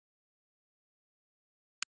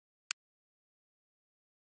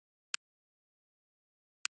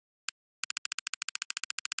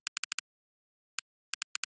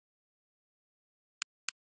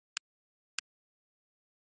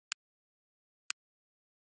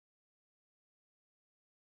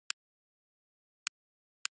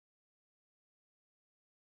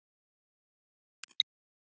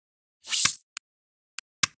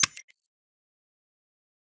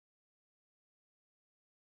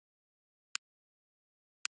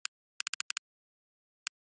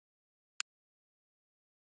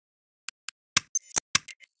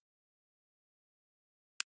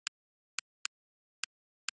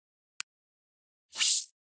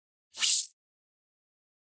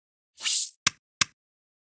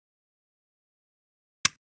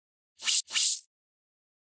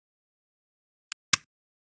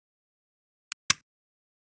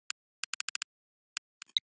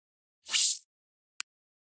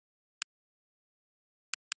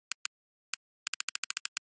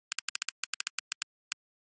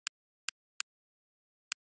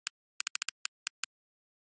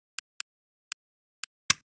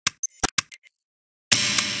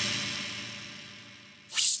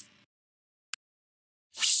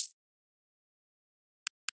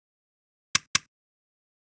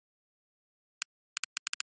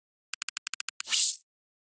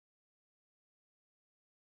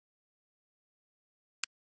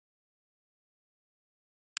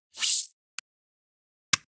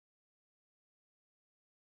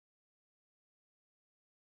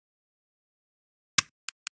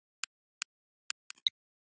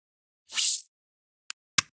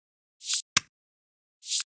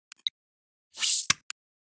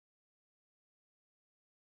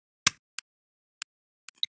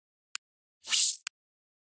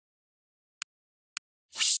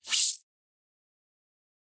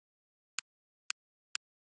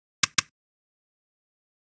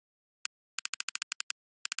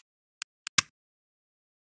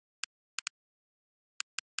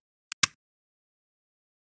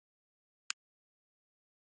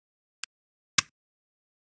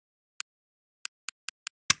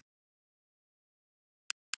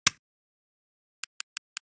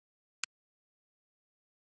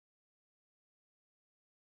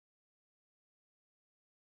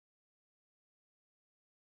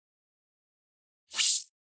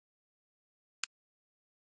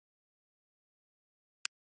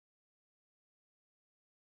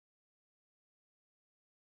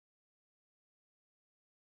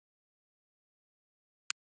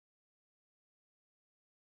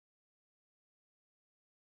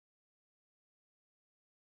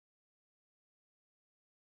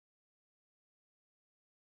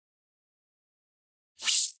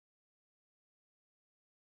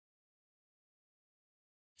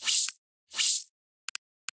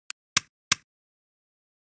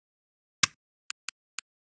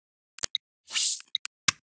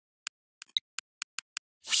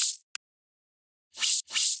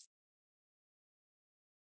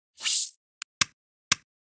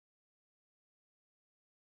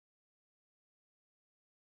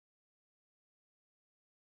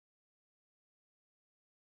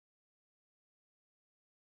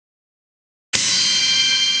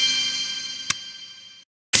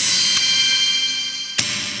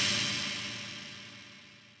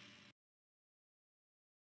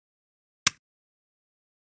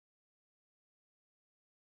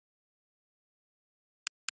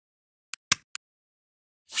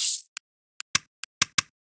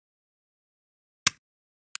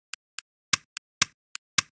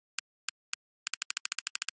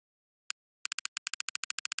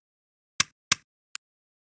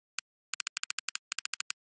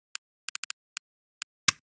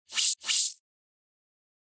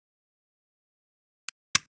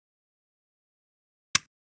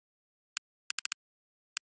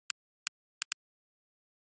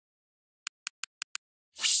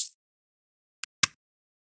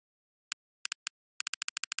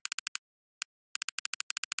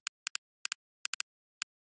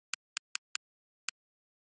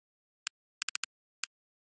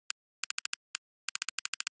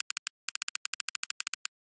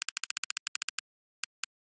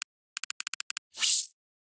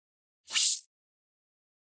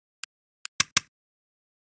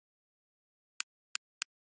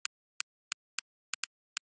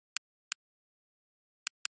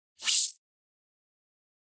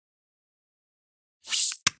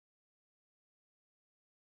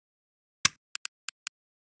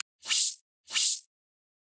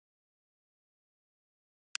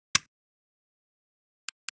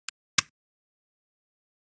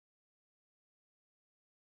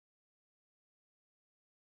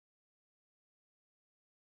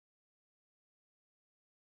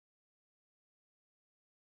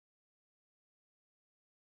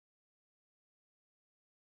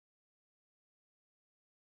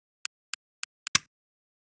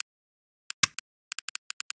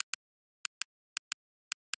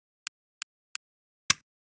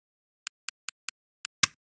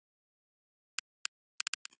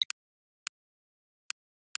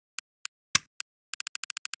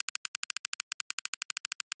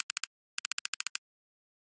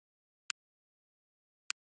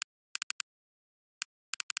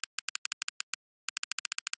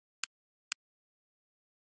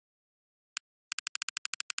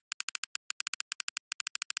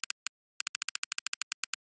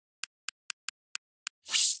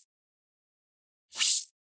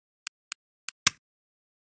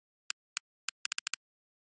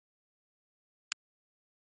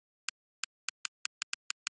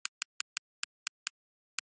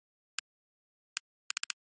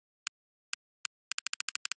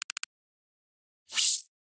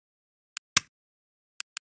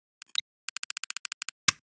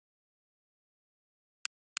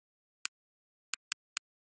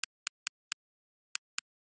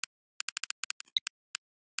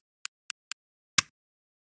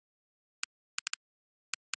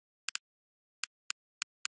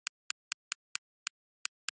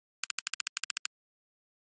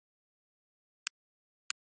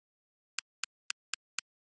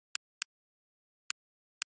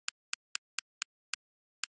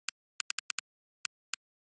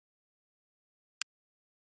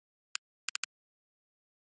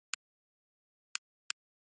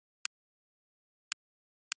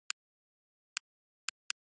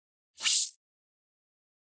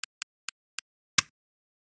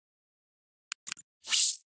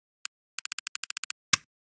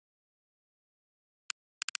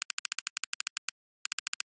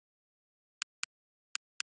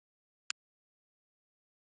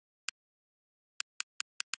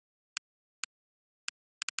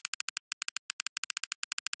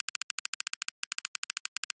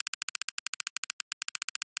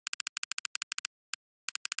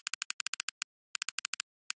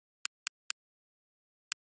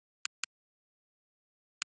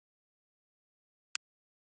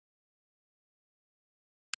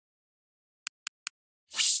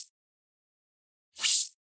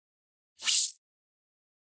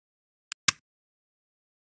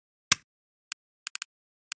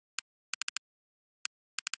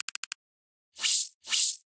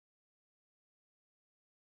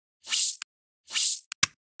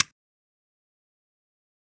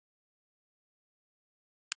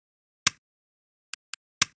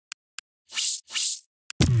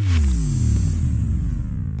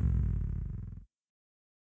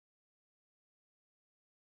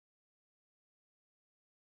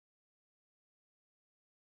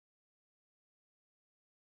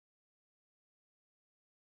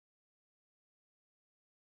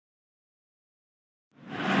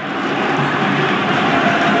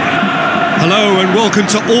welcome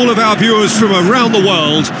to all of our viewers from around the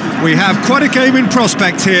world. We have quite a game in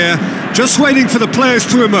prospect here, just waiting for the players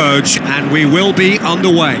to emerge, and we will be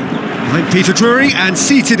underway. I'm Peter Drury, and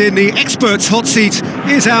seated in the experts' hot seat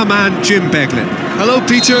is our man Jim Beglin. Hello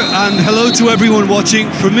Peter, and hello to everyone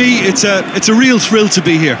watching. For me, it's a real thrill to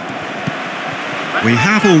be here. We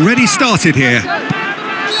have already started here.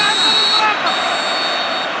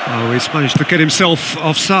 Oh, he's managed to get himself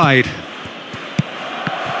offside.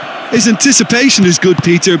 His anticipation is good,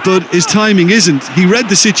 Peter, but his timing isn't. He read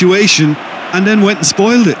the situation and then went and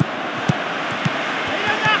spoiled it.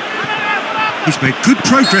 He's made good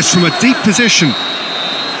progress from a deep position.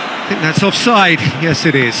 I think that's offside. Yes,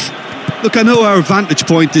 it is. Look, I know our vantage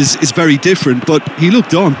point is very different, but he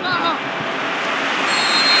looked on.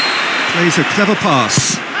 Plays a clever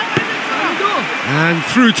pass. And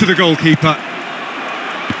through to the goalkeeper.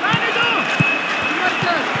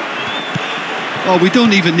 Oh, we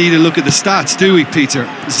don't even need to look at the stats, do we, Peter?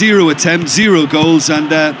 0 attempts, 0 goals,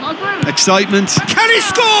 and excitement. Can he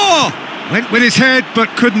score? Went with his head, but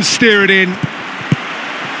couldn't steer it in.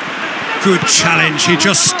 Good challenge, he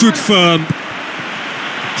just stood firm.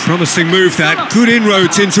 Promising move that, good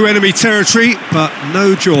inroads into enemy territory, but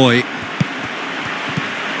no joy.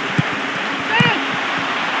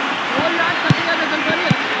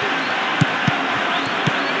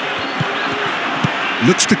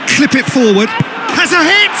 Looks to clip it forward. Has a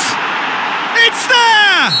hit! It's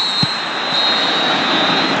there!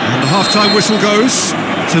 And the half-time whistle goes.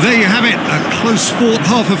 So there you have it, a close-fought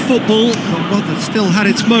half of football, but one that still had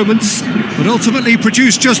its moments, but ultimately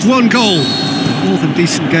produced just one goal. A more than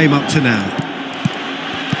decent game up to now.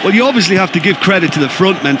 Well, you obviously have to give credit to the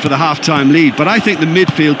front men for the half-time lead, but I think the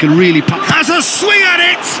midfield can really... Has a swing at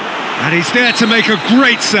it! And he's there to make a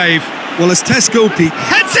great save. Well, as Tesco, Pete...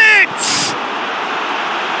 Heads it!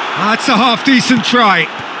 That's a half-decent try.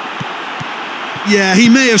 Yeah, he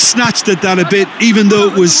may have snatched at that a bit, even though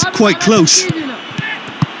it was quite close.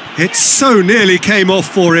 It so nearly came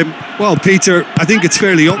off for him. Well, Peter, I think it's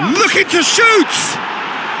fairly up. Looking to shoot!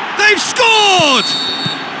 They've scored!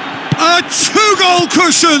 A 2-goal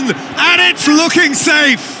cushion, and it's looking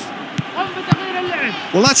safe.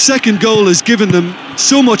 Well, that second goal has given them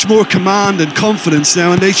so much more command and confidence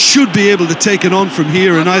now, and they should be able to take it on from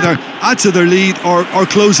here and either add to their lead or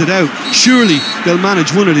close it out. Surely they'll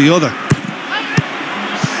manage one or the other.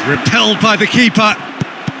 Repelled by the keeper.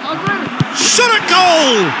 Shot at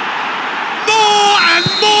goal! More and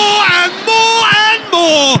more and more and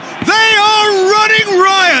more! They are running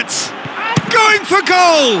riot! Going for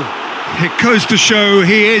goal! It goes to show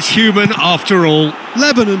he is human after all.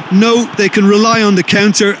 Lebanon know they can rely on the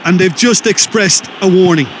counter, and they've just expressed a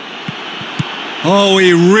warning. Oh,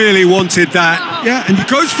 he really wanted that. Yeah, and he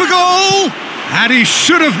goes for goal! And he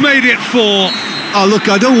should have made it 4. Oh, look,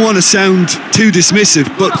 I don't want to sound too dismissive,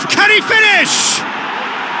 but... Can he finish?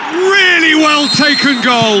 Really well taken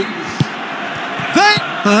goal.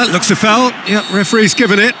 That looks a foul. Yep, referee's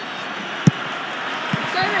given it.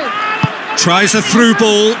 Tries a through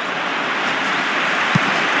ball.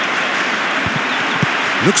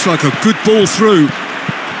 Looks like a good ball through.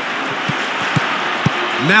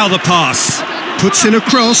 Now the pass. Puts in a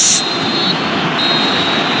cross.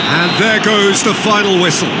 And there goes the final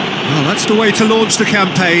whistle. Well, that's the way to launch the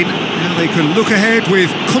campaign. Now they can look ahead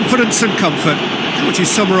with confidence and comfort. How would you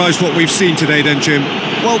summarise what we've seen today then, Jim?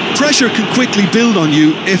 Well, pressure can quickly build on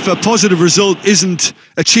you if a positive result isn't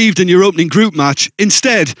achieved in your opening group match.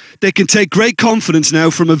 Instead, they can take great confidence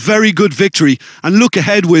now from a very good victory and look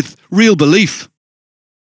ahead with real belief.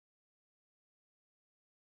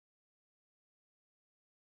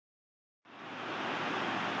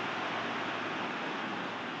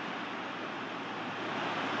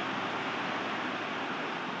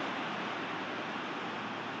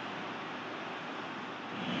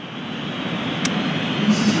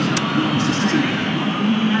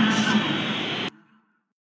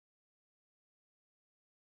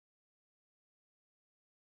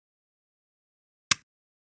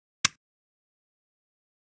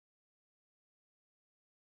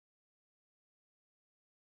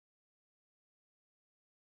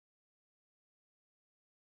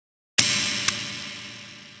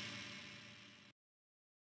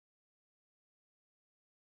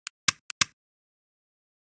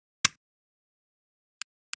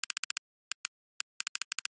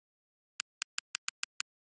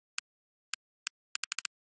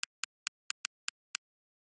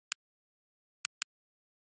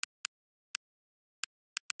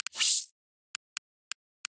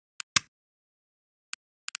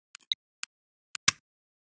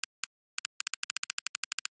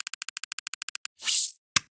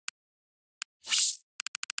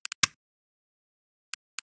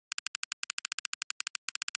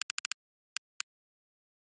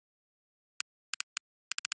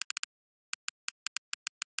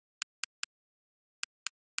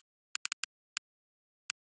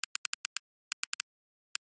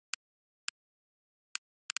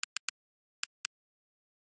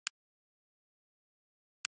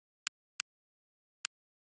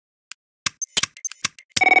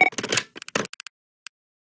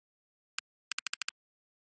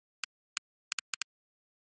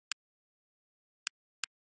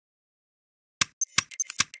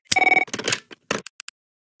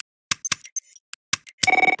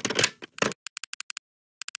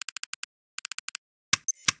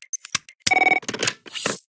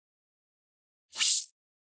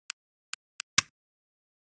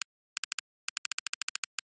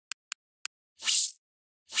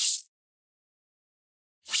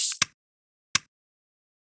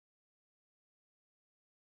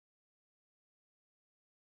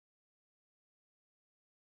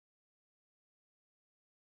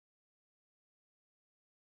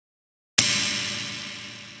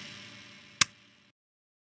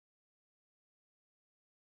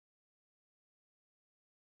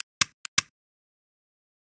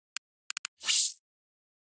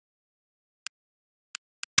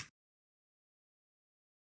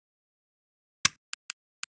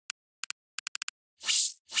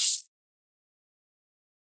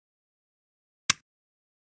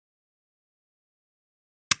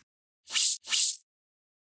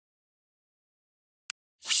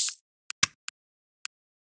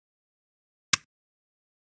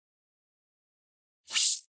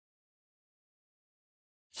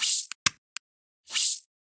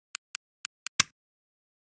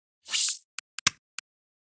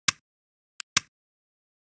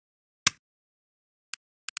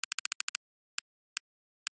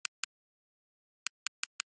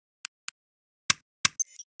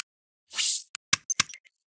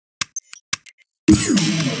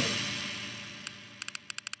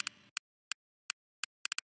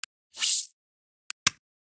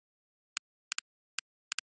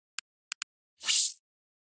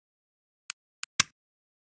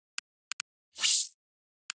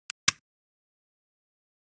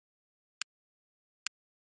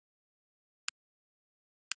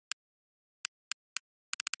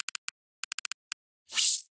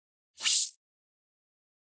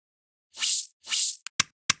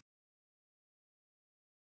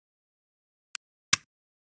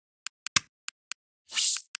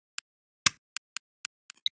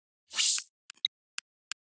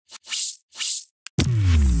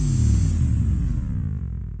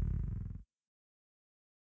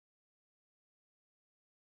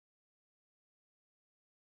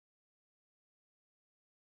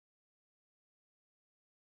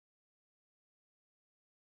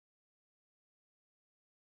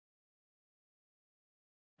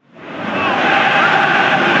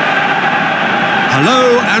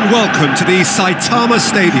 Hello and welcome to the Saitama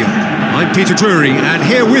Stadium. I'm Peter Drury, and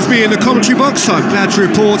here with me in the commentary box, I'm glad to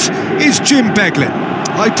report, is Jim Beglin.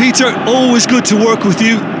 Hi Peter, always good to work with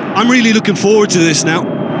you. I'm really looking forward to this now.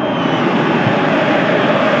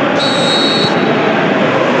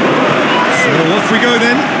 So off we go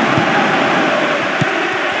then.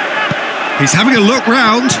 He's having a look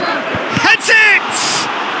round. Heads it!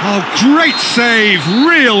 Oh, great save,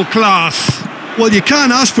 real class. Well, you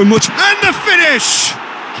can't ask for much. And the finish!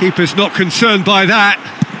 Keeper's not concerned by that.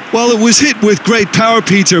 Well, it was hit with great power,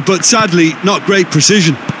 Peter, but sadly, not great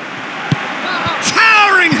precision.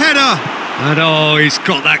 Towering header! And oh, he's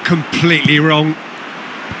got that completely wrong.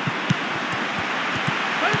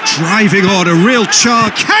 Driving on, a real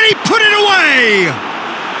charge. Can he put it away?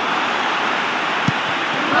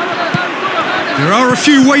 There are a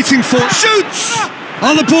few waiting for... Shoots!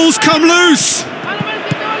 Oh, the ball's come loose!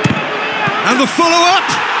 And the follow-up,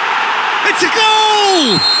 it's a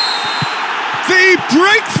goal! The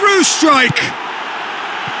breakthrough strike!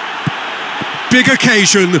 Big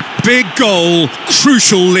occasion, big goal,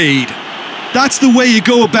 crucial lead. That's the way you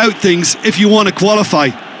go about things if you want to qualify.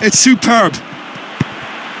 It's superb.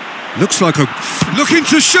 Looks like a... looking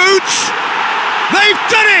to shoot! They've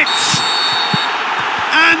done it!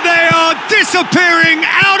 And they are disappearing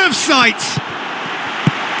out of sight!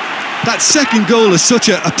 That second goal has such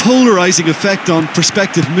a polarising effect on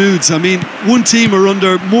prospective moods. I mean, one team are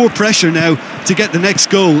under more pressure now to get the next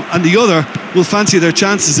goal, and the other will fancy their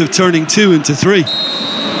chances of turning 2 into 3.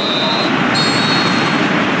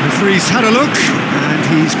 Referee's had a look, and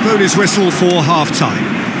he's blown his whistle for half-time.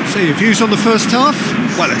 So your views on the first half?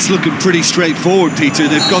 Well, it's looking pretty straightforward, Peter.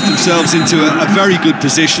 They've got themselves into a very good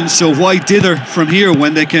position, so why dither from here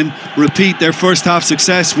when they can repeat their first half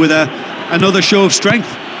success with another show of strength?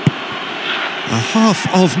 A half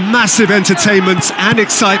of massive entertainment and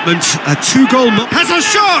excitement. A 2-goal... has a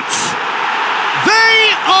shot!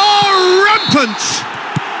 They are rampant!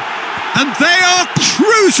 And they are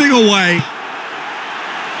cruising away!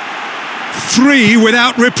 3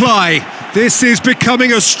 without reply. This is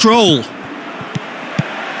becoming a stroll.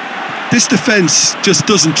 This defence just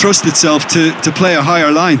doesn't trust itself to play a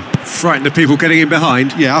higher line. Frighten the people getting in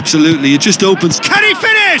behind. Yeah, absolutely. It just opens... Can he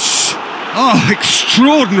finish? Oh,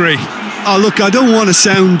 extraordinary. Oh, look, I don't want to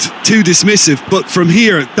sound too dismissive, but from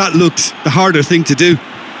here, that looked the harder thing to do.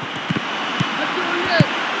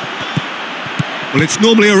 Well, it's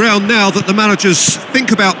normally around now that the managers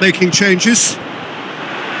think about making changes.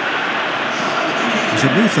 It's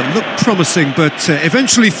a move that looked promising, but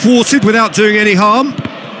eventually thwarted without doing any harm.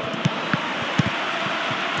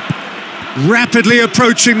 Rapidly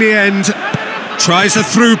approaching the end. Tries a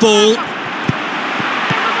through ball.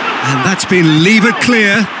 And that's been levered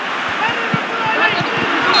clear.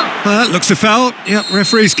 That looks a foul. Yep,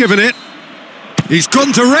 referee's given it. He's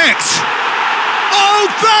gone direct. Oh,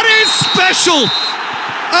 that is special!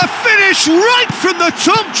 A finish right from the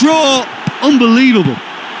top draw. Unbelievable.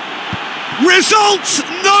 Results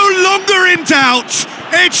no longer in doubt.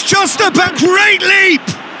 It's just a great leap.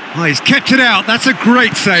 Oh, he's kept it out. That's a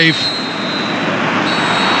great save.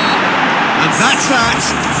 And that's that.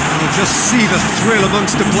 You'll just see the thrill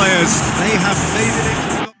amongst the players. They have made it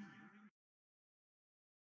into...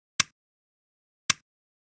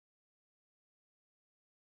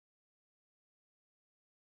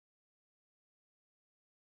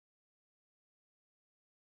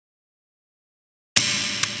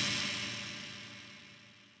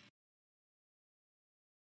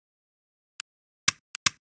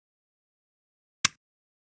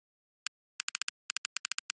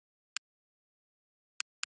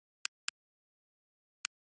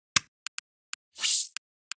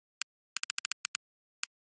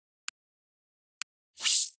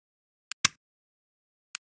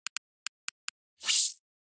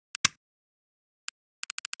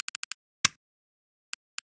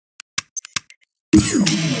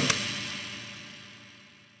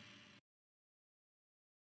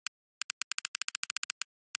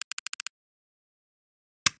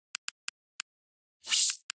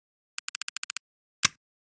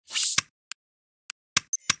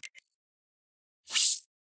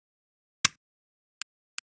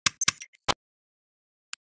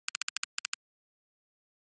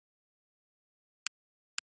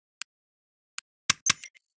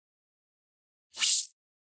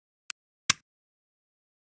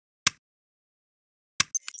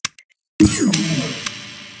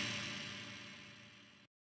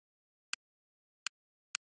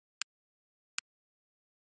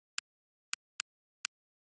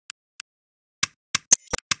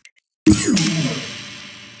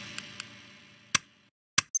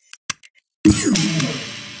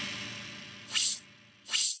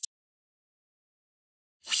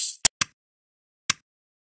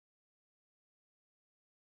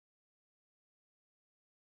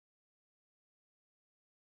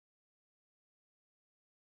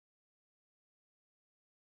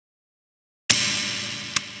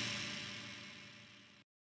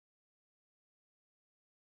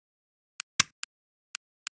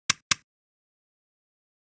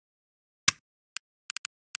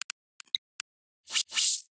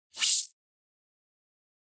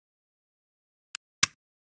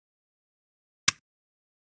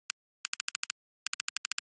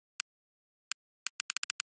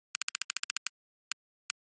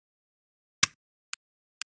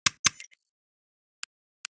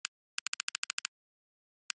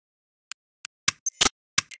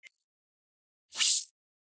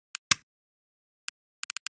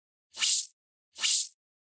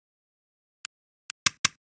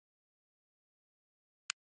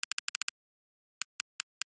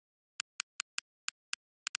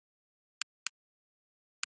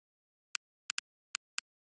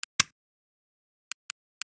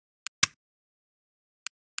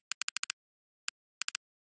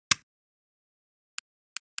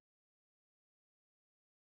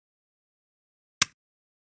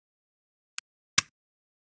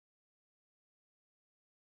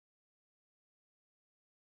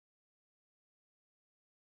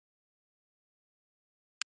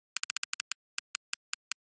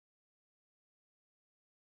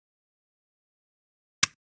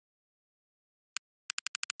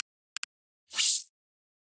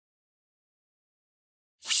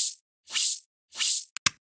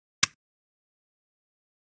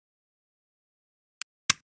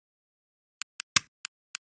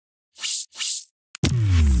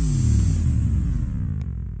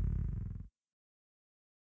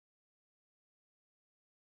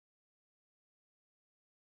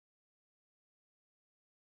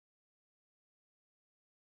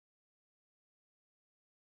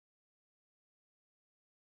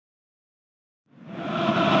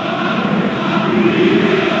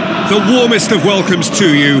 The warmest of welcomes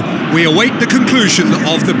to you. We await the conclusion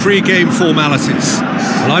of the pre-game formalities.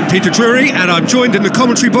 Well, I'm Peter Drury, and I'm joined in the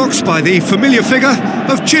commentary box by the familiar figure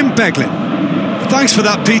of Jim Beglin. Thanks for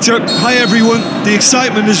that, Peter. Hi, everyone. The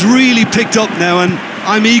excitement has really picked up now, and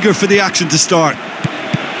I'm eager for the action to start.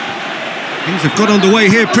 Things have got underway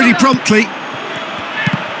here pretty promptly.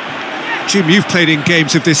 Jim, you've played in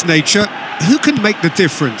games of this nature. Who can make the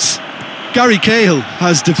difference? Gary Cahill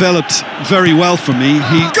has developed very well for me.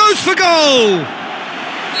 He goes for goal!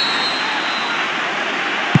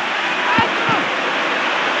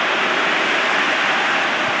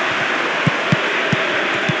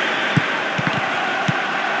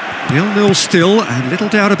 Nil-nil still, and little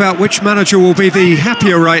doubt about which manager will be the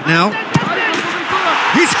happier right now.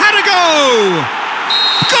 He's had a go!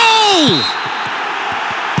 Goal!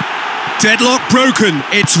 Deadlock broken,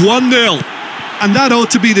 it's 1-0. And that ought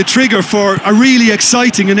to be the trigger for a really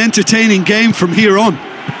exciting and entertaining game from here on.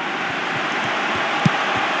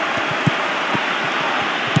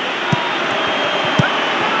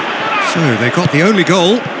 So they got the only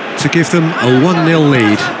goal to give them a 1-0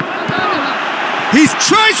 lead. He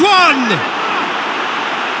tries one!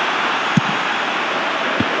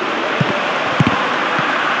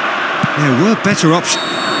 There were better options.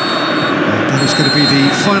 That is going to be the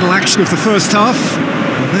final action of the first half.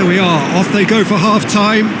 Well, there we are, off they go for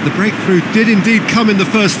half-time. The breakthrough did indeed come in the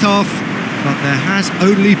first half, but there has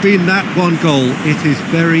only been that one goal. It is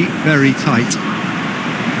very, very tight.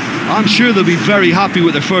 I'm sure they'll be very happy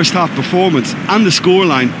with their first half performance and the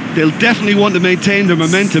scoreline. They'll definitely want to maintain their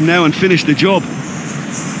momentum now and finish the job.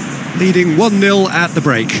 Leading 1-0 at the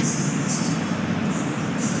break.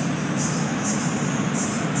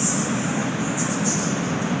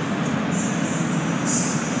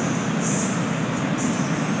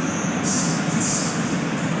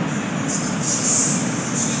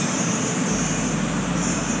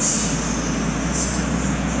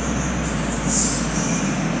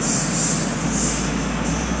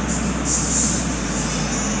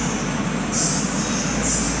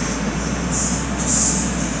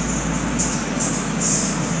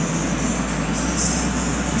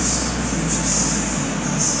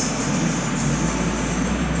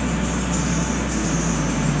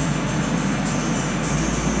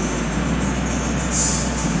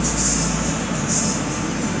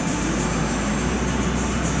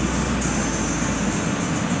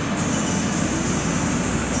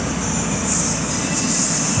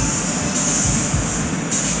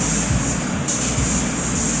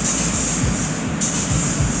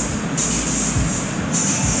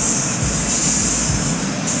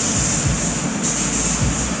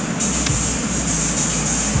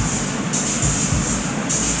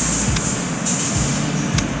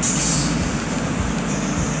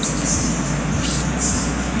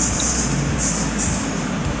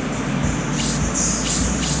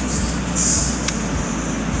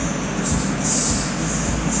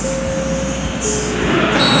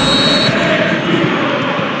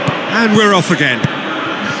 And we're off again.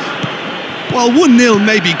 Well, 1-0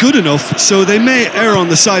 may be good enough, so they may err on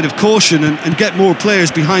the side of caution and get more players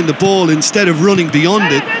behind the ball instead of running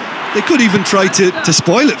beyond it. They could even try to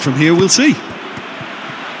spoil it from here, we'll see.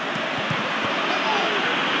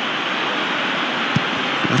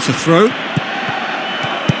 That's a throw.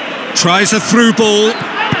 Tries a through ball.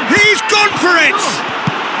 He's gone for it!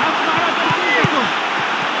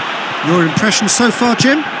 Your impression so far,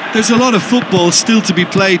 Jim? There's a lot of football still to be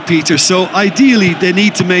played, Peter, so ideally they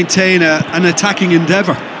need to maintain an attacking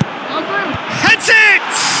endeavour. Heads it!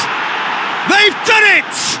 They've done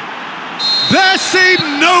it! There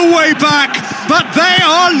seemed no way back, but they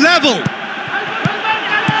are level.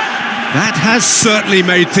 That has certainly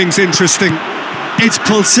made things interesting. It's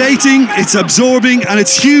pulsating, it's absorbing, and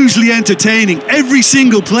it's hugely entertaining. Every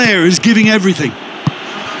single player is giving everything.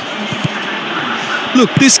 Look,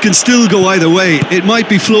 this can still go either way. It might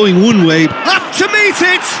be flowing one way. Up to meet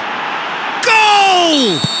it!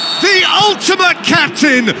 Goal! The ultimate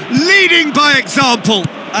captain, leading by example.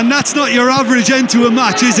 And that's not your average end to a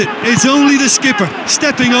match, is it? It's only the skipper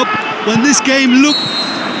stepping up when this game looked...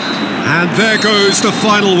 And there goes the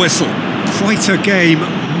final whistle. Quite a game,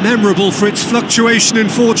 memorable for its fluctuation in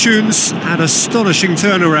fortunes and astonishing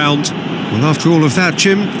turnaround. Well, after all of that,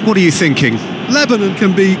 Jim, what are you thinking? Lebanon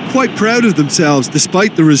can be quite proud of themselves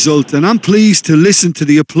despite the result, and I'm pleased to listen to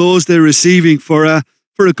the applause they're receiving for a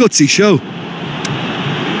gutsy show.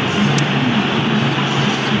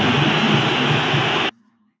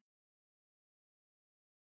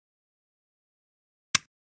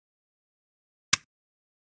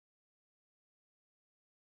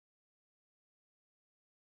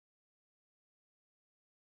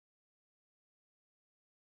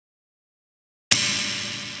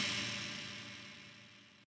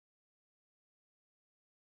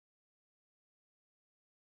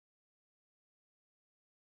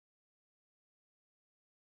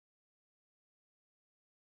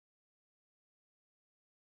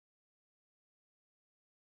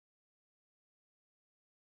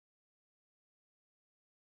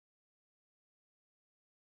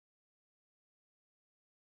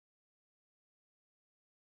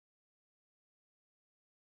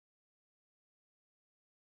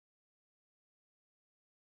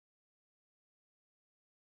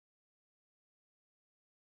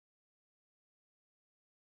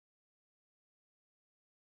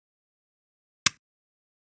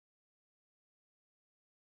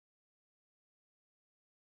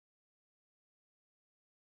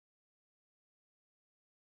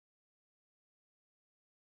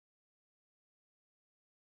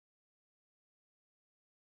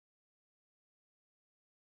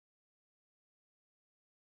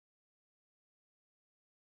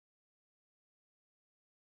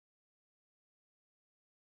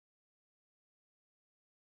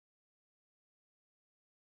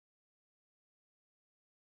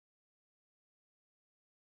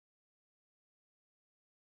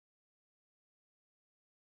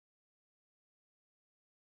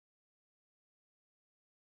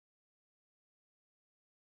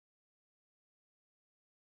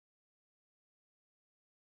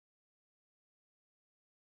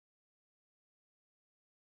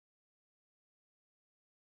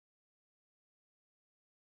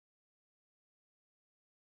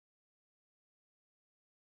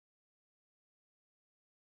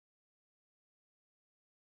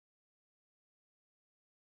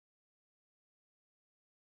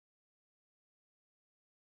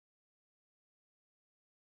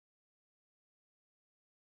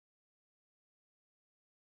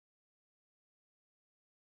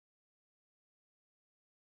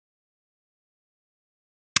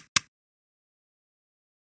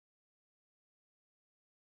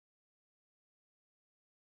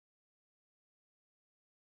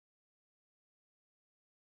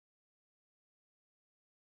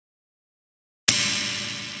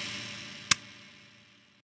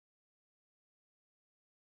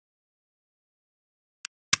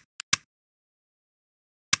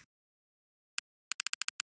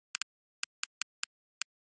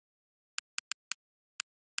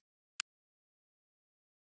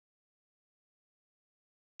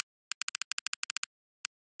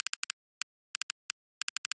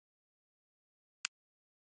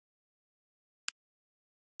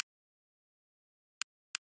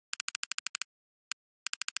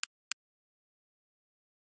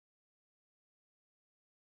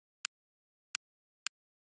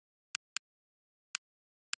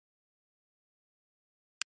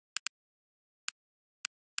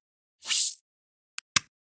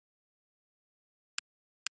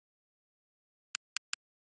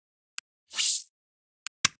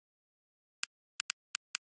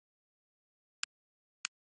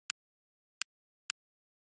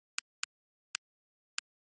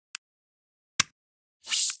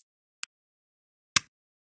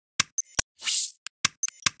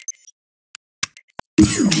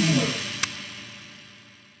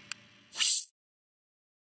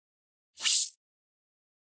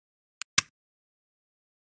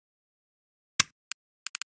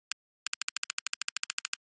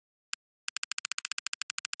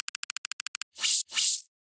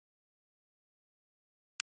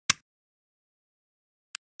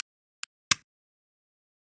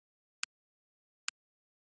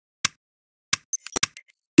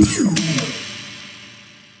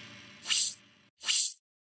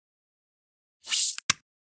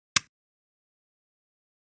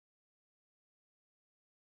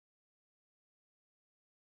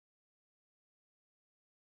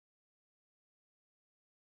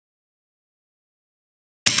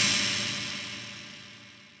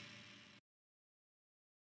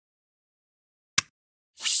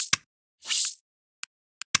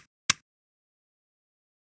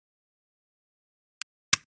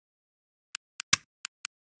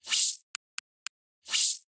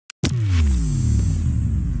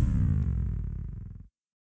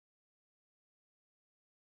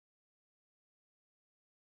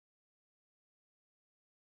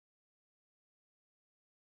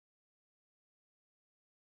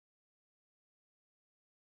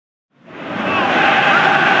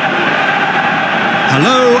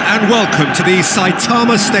 Hello and welcome to the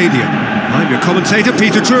Saitama Stadium. I'm your commentator,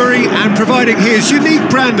 Peter Drury, and providing his unique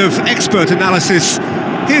brand of expert analysis,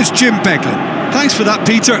 here's Jim Beglin. Thanks for that,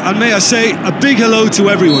 Peter, and may I say a big hello to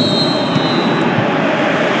everyone.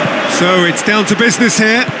 So it's down to business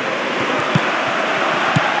here.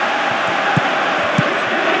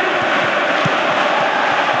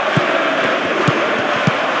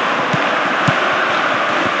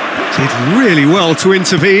 Did really well to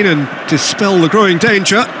intervene and dispel the growing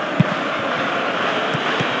danger.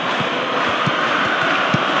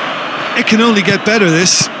 It can only get better,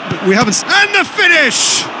 this. We haven't... And the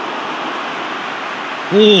finish!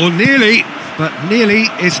 Oh, nearly, but nearly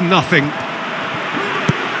is nothing.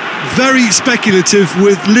 Very speculative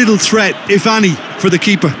with little threat, if any, for the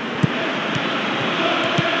keeper.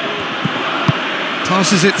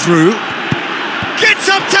 Passes it through. Gets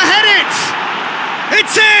up to head it!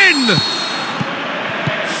 It's in!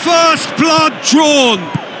 First blood drawn.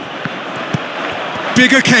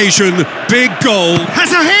 Big occasion, big goal.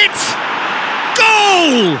 Has a hit!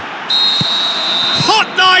 Goal! Hot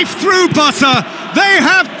knife through butter. They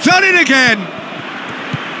have done it again.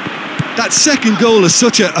 That second goal has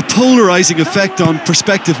such a polarising effect on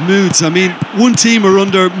prospective moods. I mean, one team are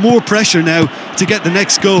under more pressure now to get the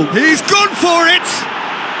next goal. He's gone for it!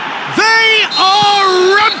 They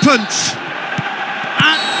are rampant!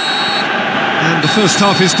 And the first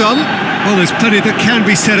half is done. Well, there's plenty that can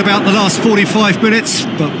be said about the last 45 minutes,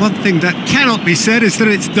 but one thing that cannot be said is that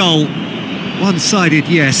it's dull. One-sided,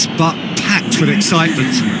 yes, but packed with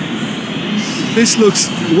excitement. This looks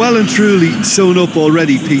well and truly sewn up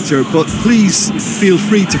already, Peter, but please feel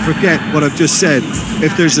free to forget what I've just said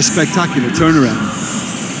if there's a spectacular turnaround.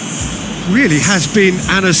 Really has been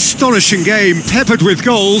an astonishing game, peppered with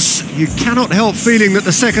goals. You cannot help feeling that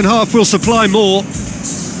the second half will supply more.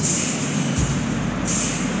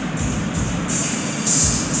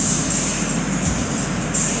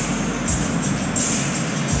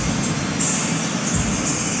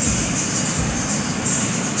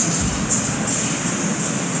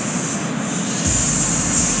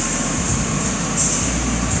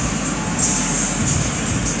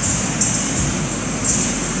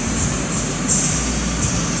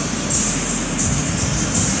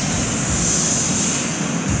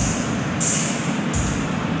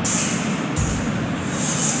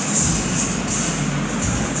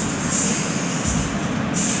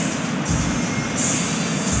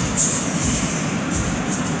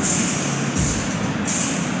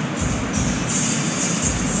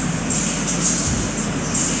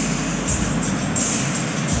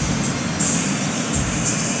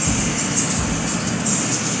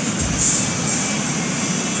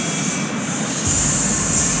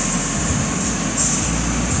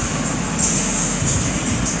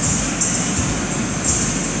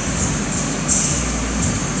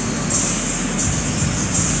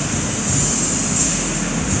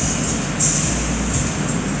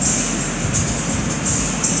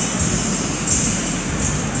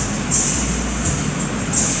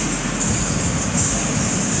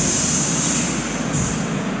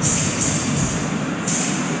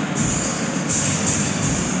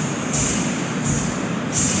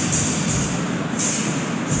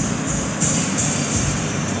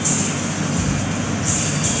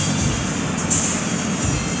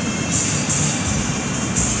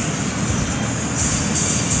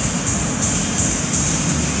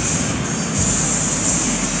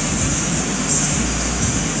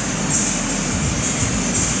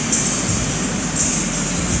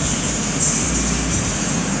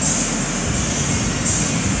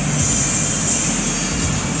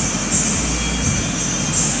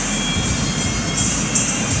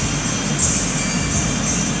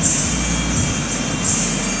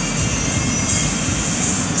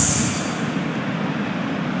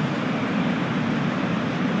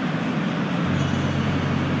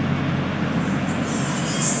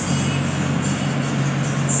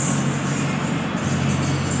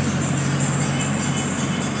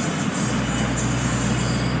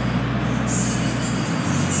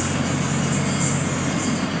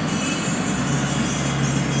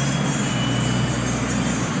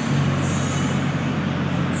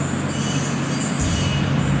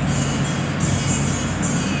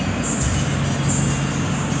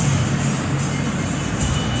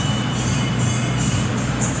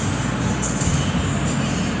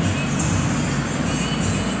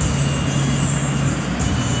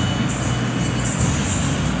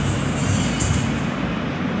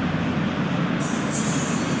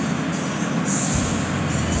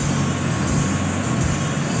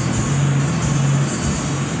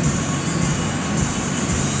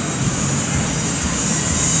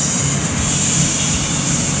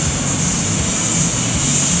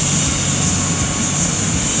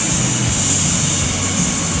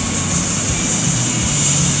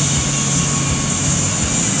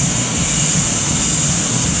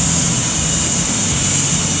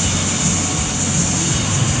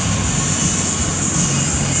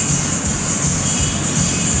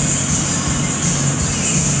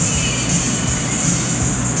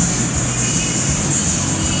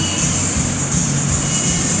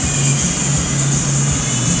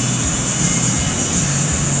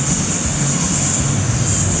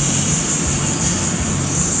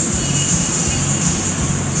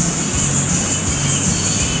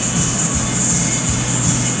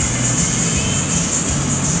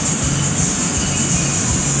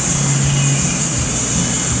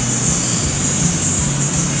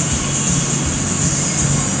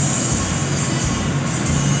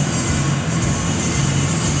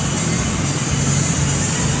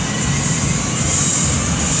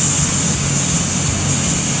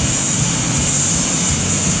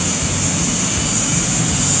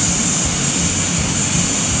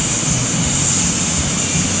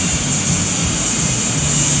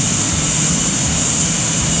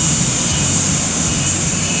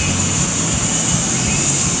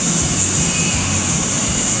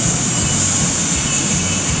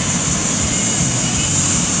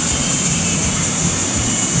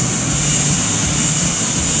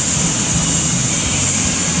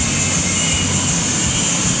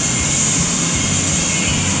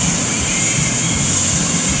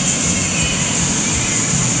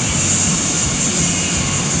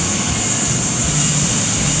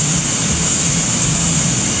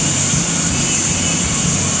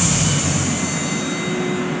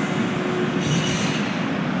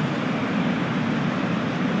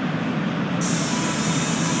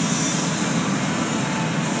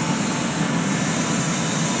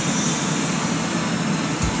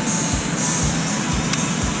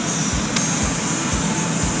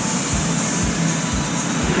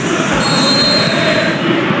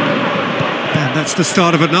 That's the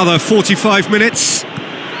start of another 45 minutes.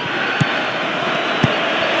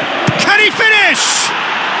 Can he finish?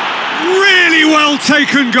 Really well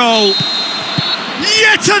taken goal.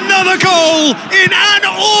 Yet another goal in an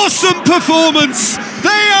awesome performance.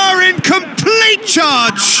 They are in complete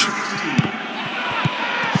charge.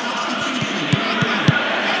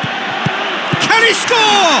 Can he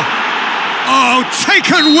score? Oh,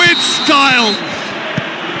 taken with style.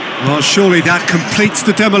 Well, surely that completes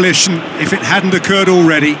the demolition if it hadn't occurred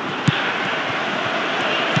already.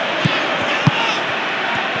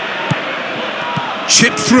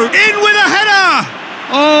 Chipped through. In with a header!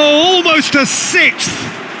 Oh, almost a sixth.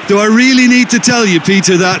 Do I really need to tell you,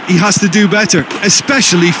 Peter, that he has to do better,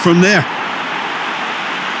 especially from there?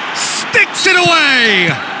 Sticks it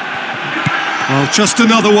away! Well, just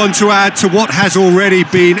another one to add to what has already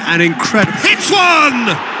been an incredible... Hits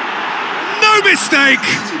one! No mistake!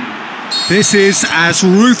 This is as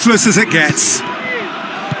ruthless as it gets.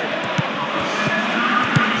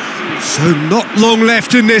 So not long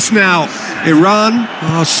left in this now. Iran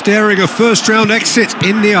are staring a first-round exit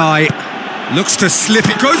in the eye. Looks to slip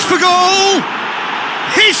it, goes for goal!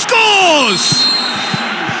 He scores!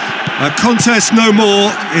 A contest no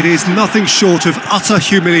more, it is nothing short of utter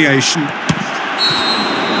humiliation.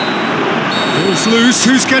 Ball's loose,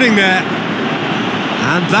 who's getting there?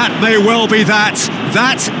 And that may well be that.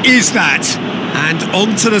 That is that. And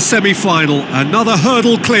on to the semi-final. Another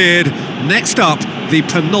hurdle cleared. Next up, the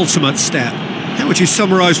penultimate step. How would you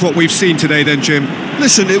summarise what we've seen today then, Jim?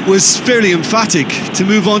 Listen, it was fairly emphatic. To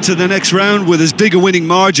move on to the next round with as big a winning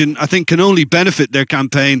margin, I think can only benefit their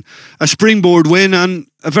campaign. A springboard win and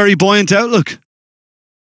a very buoyant outlook.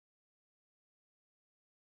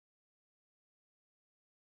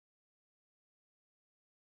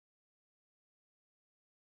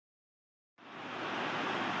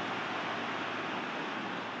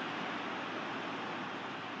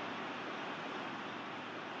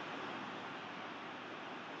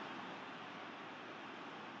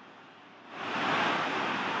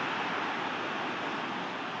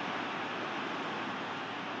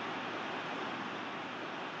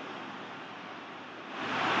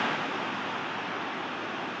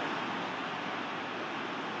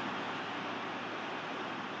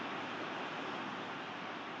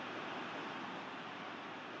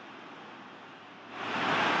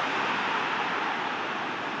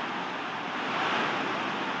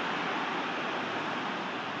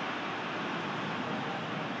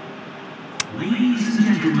 Ladies and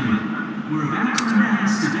gentlemen, we're about to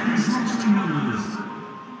announce today's lottery numbers.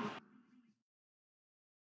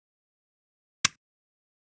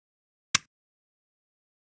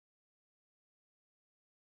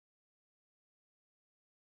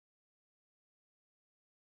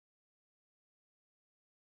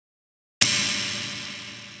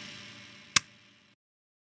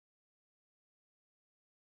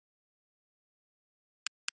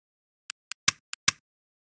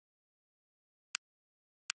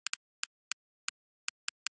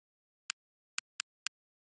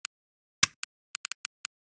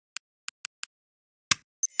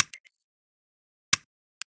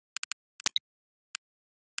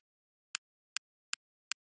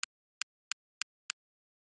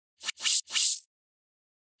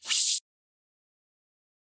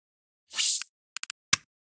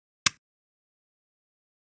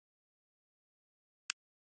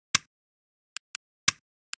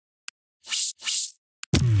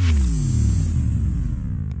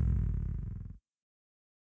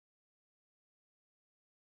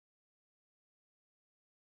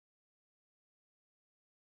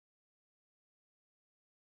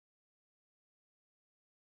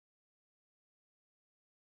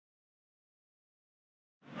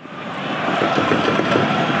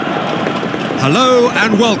 Hello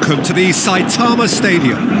and welcome to the Saitama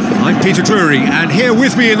Stadium. I'm Peter Drury, and here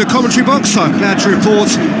with me in the commentary box, I'm glad to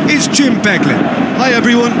report, is Jim Beglin. Hi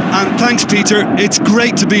everyone, and thanks Peter, it's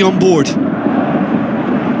great to be on board. It is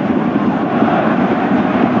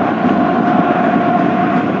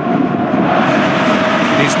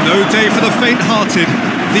no day for the faint-hearted,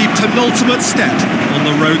 the penultimate step on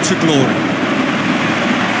the road to glory.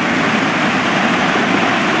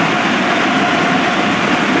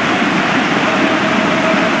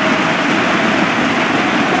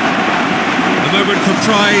 Moment for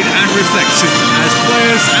pride and reflection as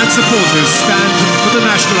players and supporters stand for the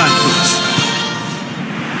national anthems.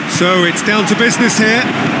 So it's down to business here.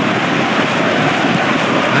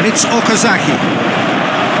 And it's Okazaki.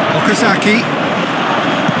 Okazaki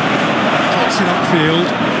kicks it upfield.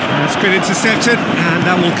 And it's been intercepted, and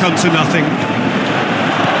that will come to nothing.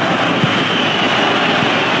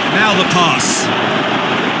 Now the pass.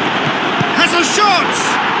 Has a final shot!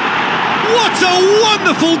 What a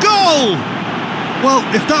wonderful goal! Well,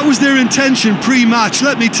 if that was their intention pre-match,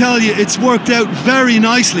 let me tell you, it's worked out very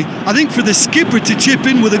nicely. I think for the skipper to chip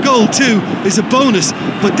in with a goal too is a bonus,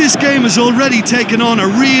 but this game has already taken on a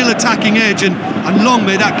real attacking edge, and long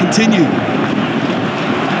may that continue.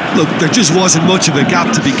 Look, there just wasn't much of a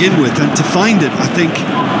gap to begin with, and to find it, I think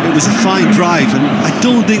it was a fine drive, and I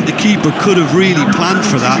don't think the keeper could have really planned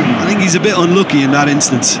for that. I think he's a bit unlucky in that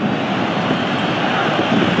instance.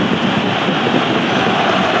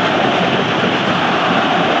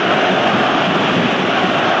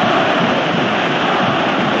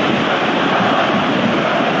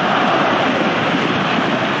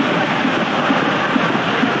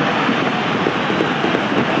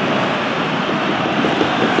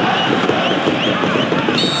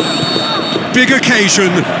 Big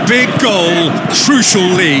occasion, big goal, crucial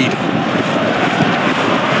lead.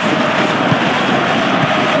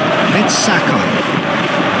 It's Saka.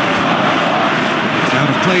 It's out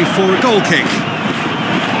of play for a goal kick.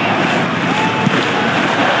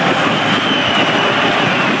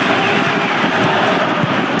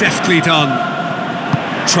 Deftly done.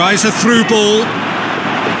 Tries a through ball.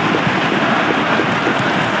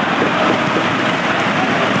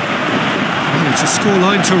 It's a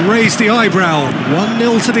scoreline to raise the eyebrow.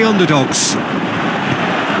 1-0 to the underdogs.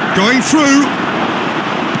 Going through.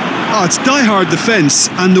 Oh, it's die-hard defence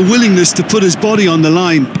and the willingness to put his body on the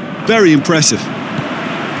line. Very impressive.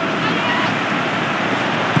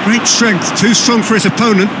 Great strength, too strong for his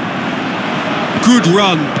opponent. Good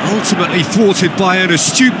run, ultimately thwarted by an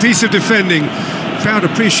astute piece of defending. Crowd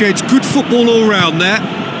appreciates good football all round there.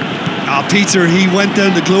 Ah, Peter, he went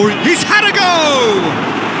down to glory. He's had a go!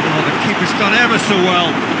 Oh, the keeper's done ever so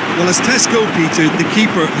well. Well, as tests go, Peter, the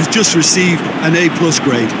keeper has just received an A+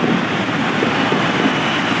 grade.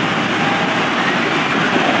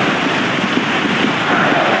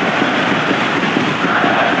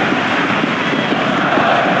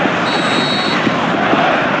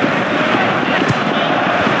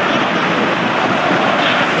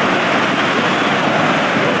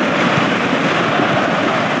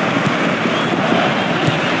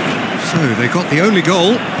 So they got the only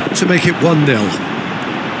goal to make it 1-0.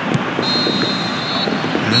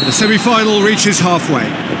 And the semi-final reaches halfway.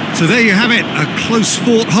 So there you have it, a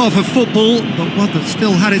close-fought half of football, but one that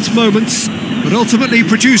still had its moments, but ultimately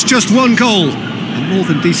produced just one goal. A more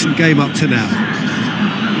than decent game up to now.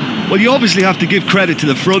 Well, you obviously have to give credit to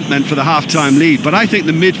the front men for the half-time lead, but I think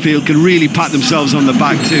the midfield can really pat themselves on the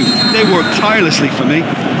back too. They worked tirelessly for me.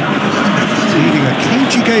 Leading a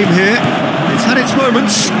cagey game here. It's had its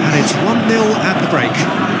moments, and it's 1-0 at the break.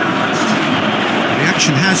 The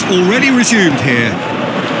action has already resumed here.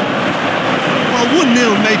 Well, 1-0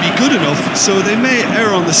 may be good enough, so they may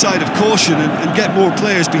err on the side of caution and get more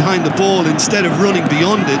players behind the ball instead of running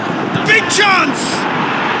beyond it. Big chance!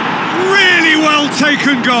 Really well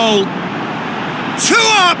taken goal. 2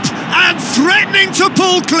 up and threatening to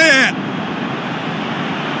pull clear.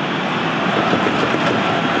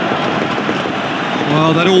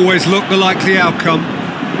 Well, that always looked the likely outcome.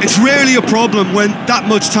 It's rarely a problem when that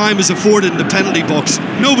much time is afforded in the penalty box.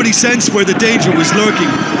 Nobody sensed where the danger was lurking,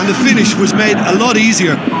 and the finish was made a lot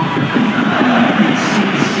easier.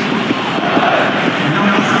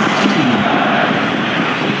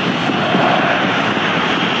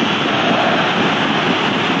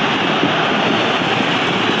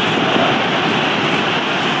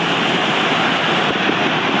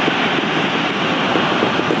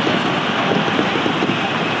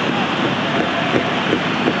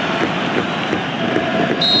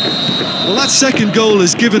 Well, that second goal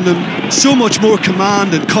has given them so much more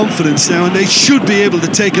command and confidence now, and they should be able to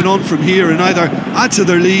take it on from here and either add to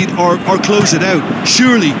their lead or close it out.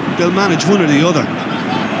 Surely they'll manage one or the other.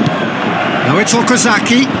 Now it's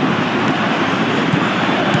Okazaki.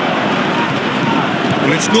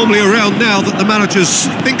 Well, it's normally around now that the managers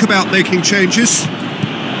think about making changes.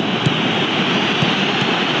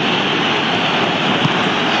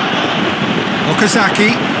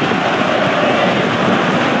 Okazaki.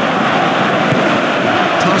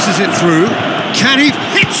 Passes it through. Can he?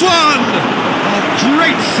 Hits one! Oh,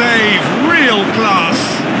 great save, real class.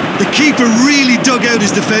 The keeper really dug out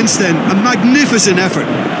his defence then. A magnificent effort.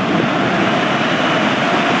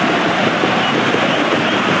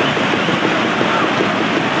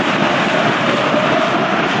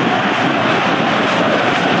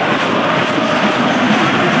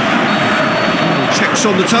 Checks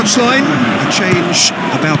on the touchline. A change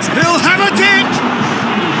about. He'll have a dip!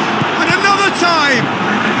 And another time!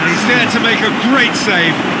 And he's there to make a great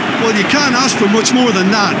save. Well, you can't ask for much more than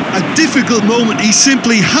that. A difficult moment he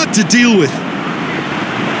simply had to deal with.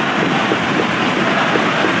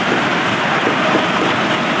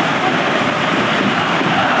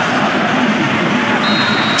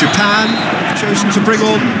 Japan have chosen to bring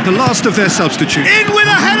on the last of their substitutes. In with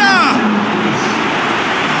a header!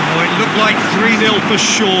 Oh, it looked like 3-0 for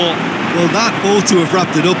sure. Well, that ought to have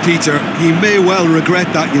wrapped it up, Peter. He may well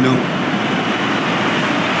regret that, you know.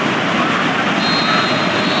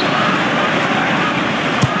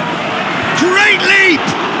 Great leap!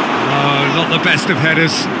 Oh, not the best of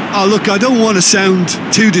headers. Oh, look, I don't want to sound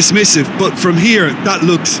too dismissive, but from here, that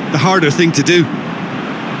looks the harder thing to do.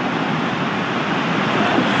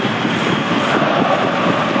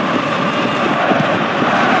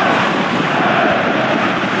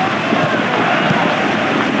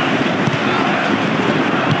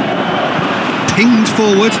 Pinged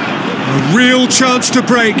forward, a real chance to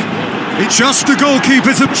break. It's just the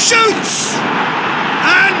goalkeeper's shoots!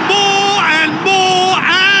 And more and more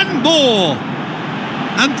and more!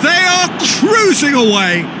 And they are cruising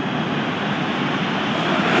away!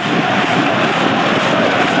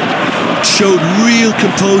 Showed real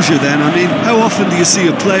composure then. I mean, how often do you see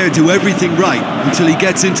a player do everything right until he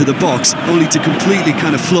gets into the box, only to completely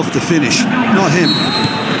kind of fluff the finish? Not him.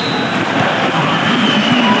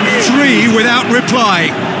 3 without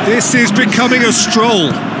reply. This is becoming a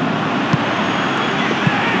stroll.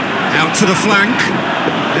 Out to the flank.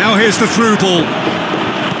 Now here's the through ball.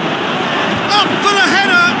 Up for the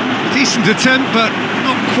header. Decent attempt, but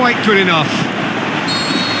not quite good enough.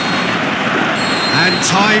 And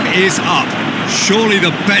time is up. Surely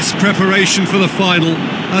the best preparation for the final.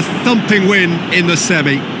 A thumping win in the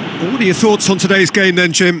semi. Well, what are your thoughts on today's game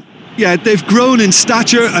then, Jim? Yeah, they've grown in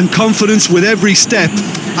stature and confidence with every step,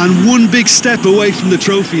 and one big step away from the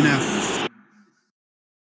trophy now.